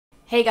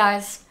Hey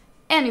guys,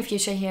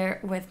 AnnieFuchsia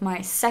here with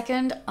my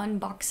second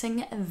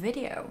unboxing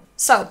video.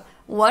 So,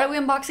 what are we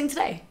unboxing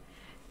today?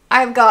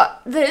 I've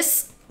got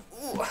this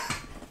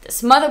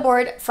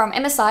motherboard from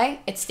MSI.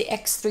 It's the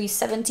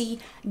X370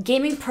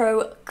 Gaming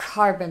Pro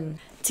Carbon.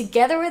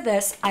 Together with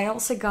this, I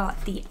also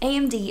got the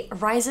AMD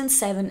Ryzen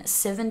 7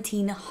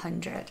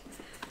 1700.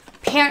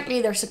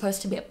 Apparently, they're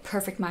supposed to be a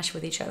perfect match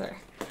with each other.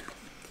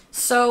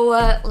 So,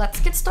 let's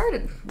get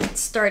started.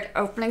 Let's start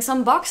opening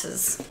some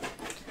boxes.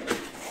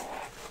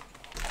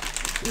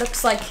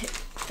 Looks like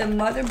the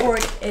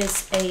motherboard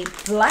is a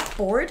black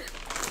board.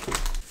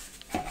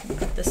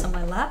 Put this on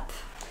my lap.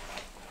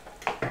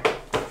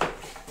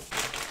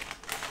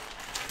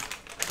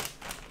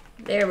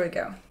 There we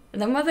go.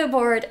 The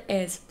motherboard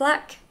is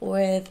black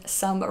with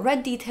some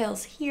red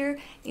details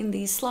here in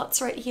these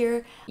slots right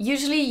here.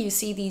 Usually you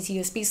see these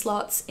USB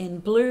slots in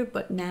blue,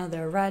 but now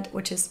they're red,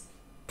 which is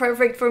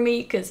perfect for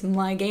me because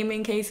my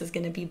gaming case is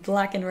going to be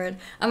black and red.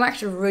 I'm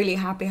actually really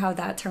happy how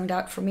that turned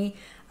out for me.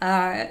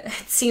 It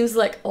seems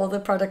like all the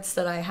products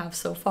that I have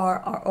so far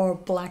are all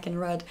black and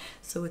red,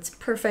 so it's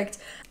perfect.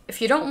 If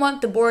you don't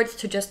want the board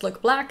to just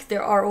look black,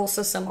 there are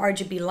also some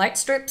RGB light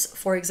strips,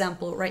 for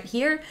example right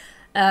here,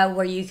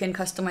 where you can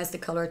customize the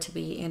color to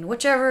be in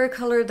whichever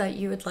color that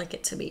you would like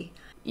it to be.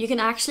 You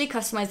can actually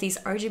customize these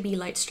RGB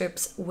light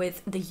strips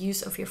with the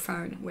use of your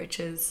phone, which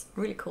is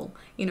really cool.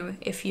 You know,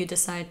 if you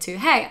decide to,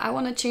 hey, I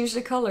want to change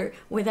the color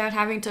without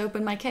having to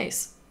open my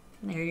case.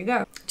 There you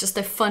go. Just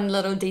a fun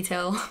little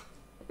detail.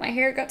 My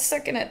hair got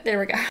stuck in it. There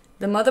we go.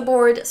 The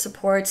motherboard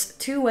supports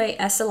two-way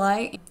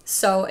SLI.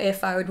 So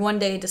if I would one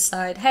day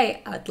decide,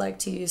 hey, I'd like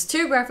to use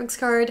two graphics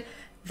cards,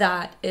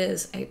 that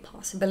is a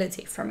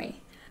possibility for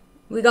me.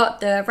 We got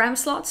the RAM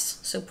slots,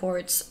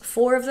 supports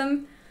 4 of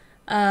them.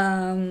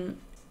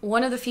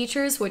 One of the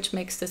features which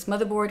makes this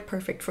motherboard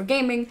perfect for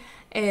gaming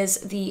is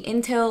the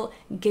Intel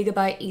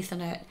Gigabyte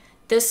Ethernet.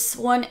 This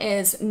one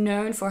is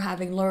known for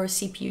having lower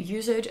CPU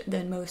usage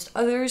than most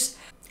others.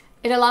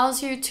 It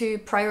allows you to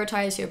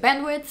prioritize your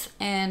bandwidth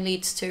and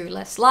leads to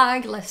less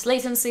lag, less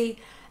latency,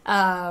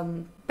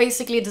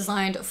 basically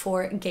designed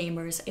for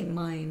gamers in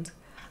mind.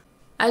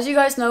 As you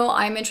guys know,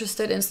 I'm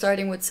interested in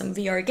starting with some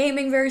VR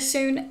gaming very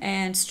soon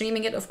and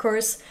streaming it, of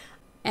course.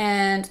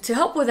 And to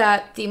help with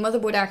that, the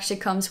motherboard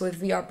actually comes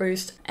with VR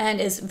Boost and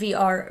is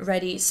VR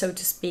ready, so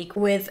to speak,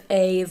 with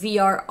a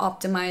VR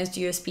optimized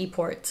USB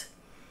port,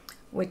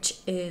 which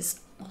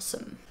is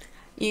awesome.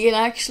 You can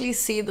actually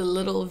see the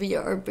little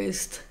VR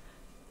Boost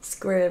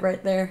square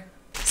right there.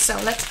 So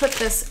let's put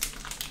this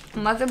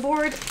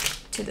motherboard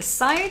to the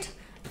side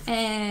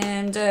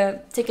and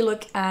take a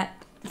look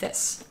at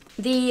this.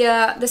 The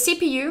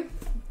CPU,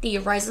 the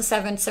Ryzen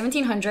 7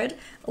 1700,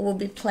 will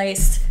be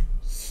placed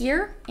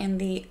here in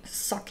the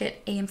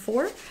socket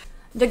AM4.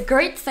 The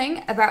great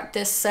thing about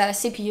this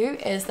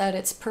CPU is that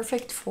it's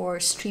perfect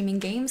for streaming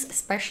games,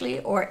 especially,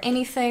 or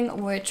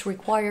anything which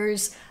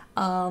requires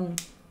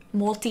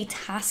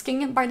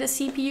multitasking by the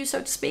CPU, so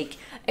to speak.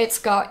 It's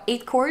got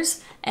 8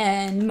 cores,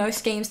 and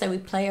most games that we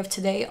play of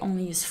today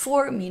only use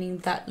 4, meaning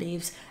that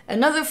leaves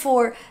another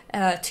 4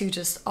 to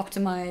just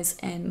optimize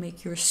and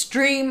make your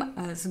stream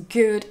as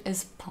good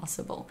as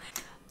possible.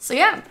 So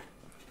yeah,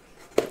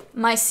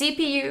 my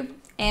CPU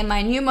and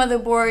my new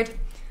motherboard.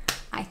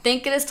 I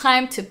think it is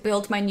time to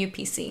build my new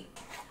PC.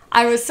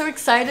 I was so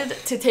excited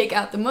to take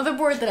out the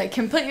motherboard that I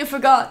completely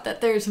forgot that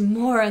there's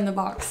more in the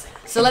box.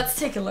 So let's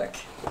take a look.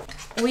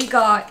 We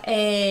got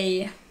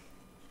a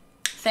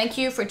thank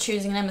you for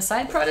choosing an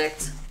MSI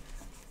product,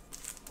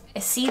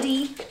 a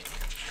CD,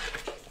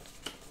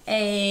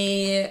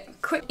 a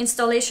quick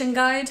installation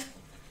guide.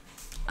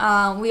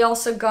 We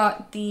also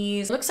got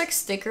these, looks like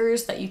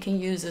stickers that you can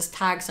use as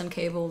tags on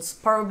cables,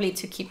 probably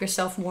to keep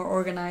yourself more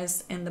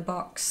organized in the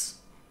box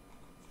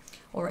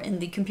or in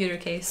the computer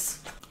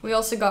case. We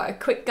also got a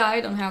quick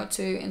guide on how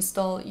to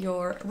install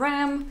your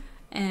RAM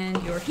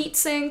and your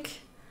heatsink.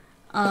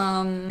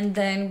 And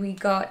then we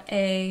got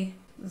a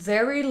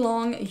very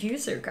long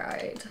user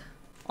guide.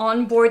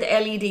 Onboard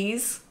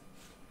LEDs.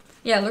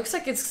 Yeah, it looks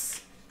like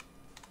it's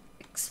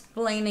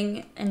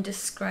explaining and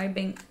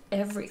describing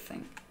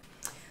everything.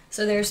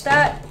 So there's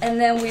that, and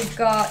then we've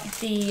got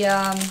the,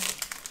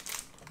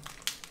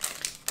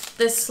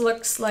 this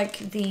looks like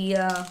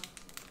the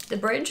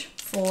bridge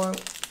for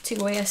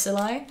two-way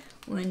SLI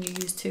when you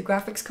use 2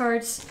 graphics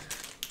cards.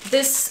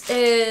 This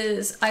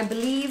is, I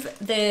believe,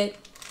 the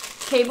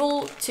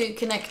cable to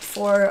connect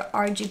for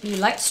RGB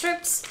light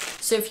strips.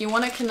 So if you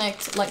want to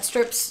connect light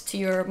strips to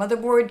your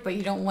motherboard, but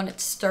you don't want it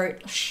to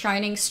start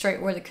shining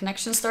straight where the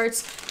connection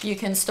starts, you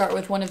can start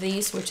with one of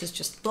these, which is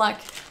just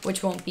black,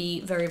 which won't be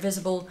very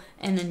visible,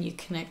 and then you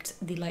connect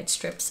the light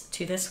strips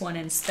to this one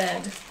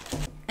instead.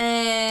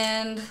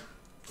 And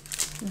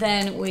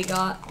then we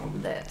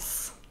got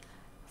this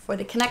for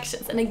the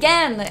connections. And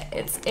again,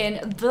 it's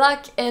in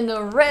black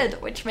and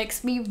red, which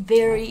makes me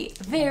very,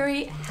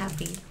 very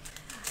happy.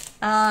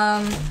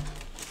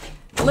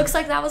 Looks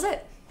like that was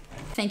it.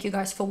 thank you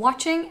guys for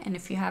watching, and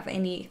if you have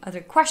any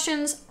other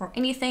questions or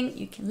anything,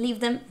 you can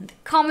leave them in the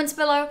comments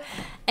below,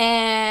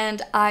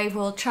 and I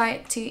will try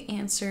to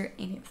answer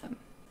any of them.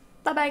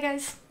 Bye bye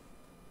guys.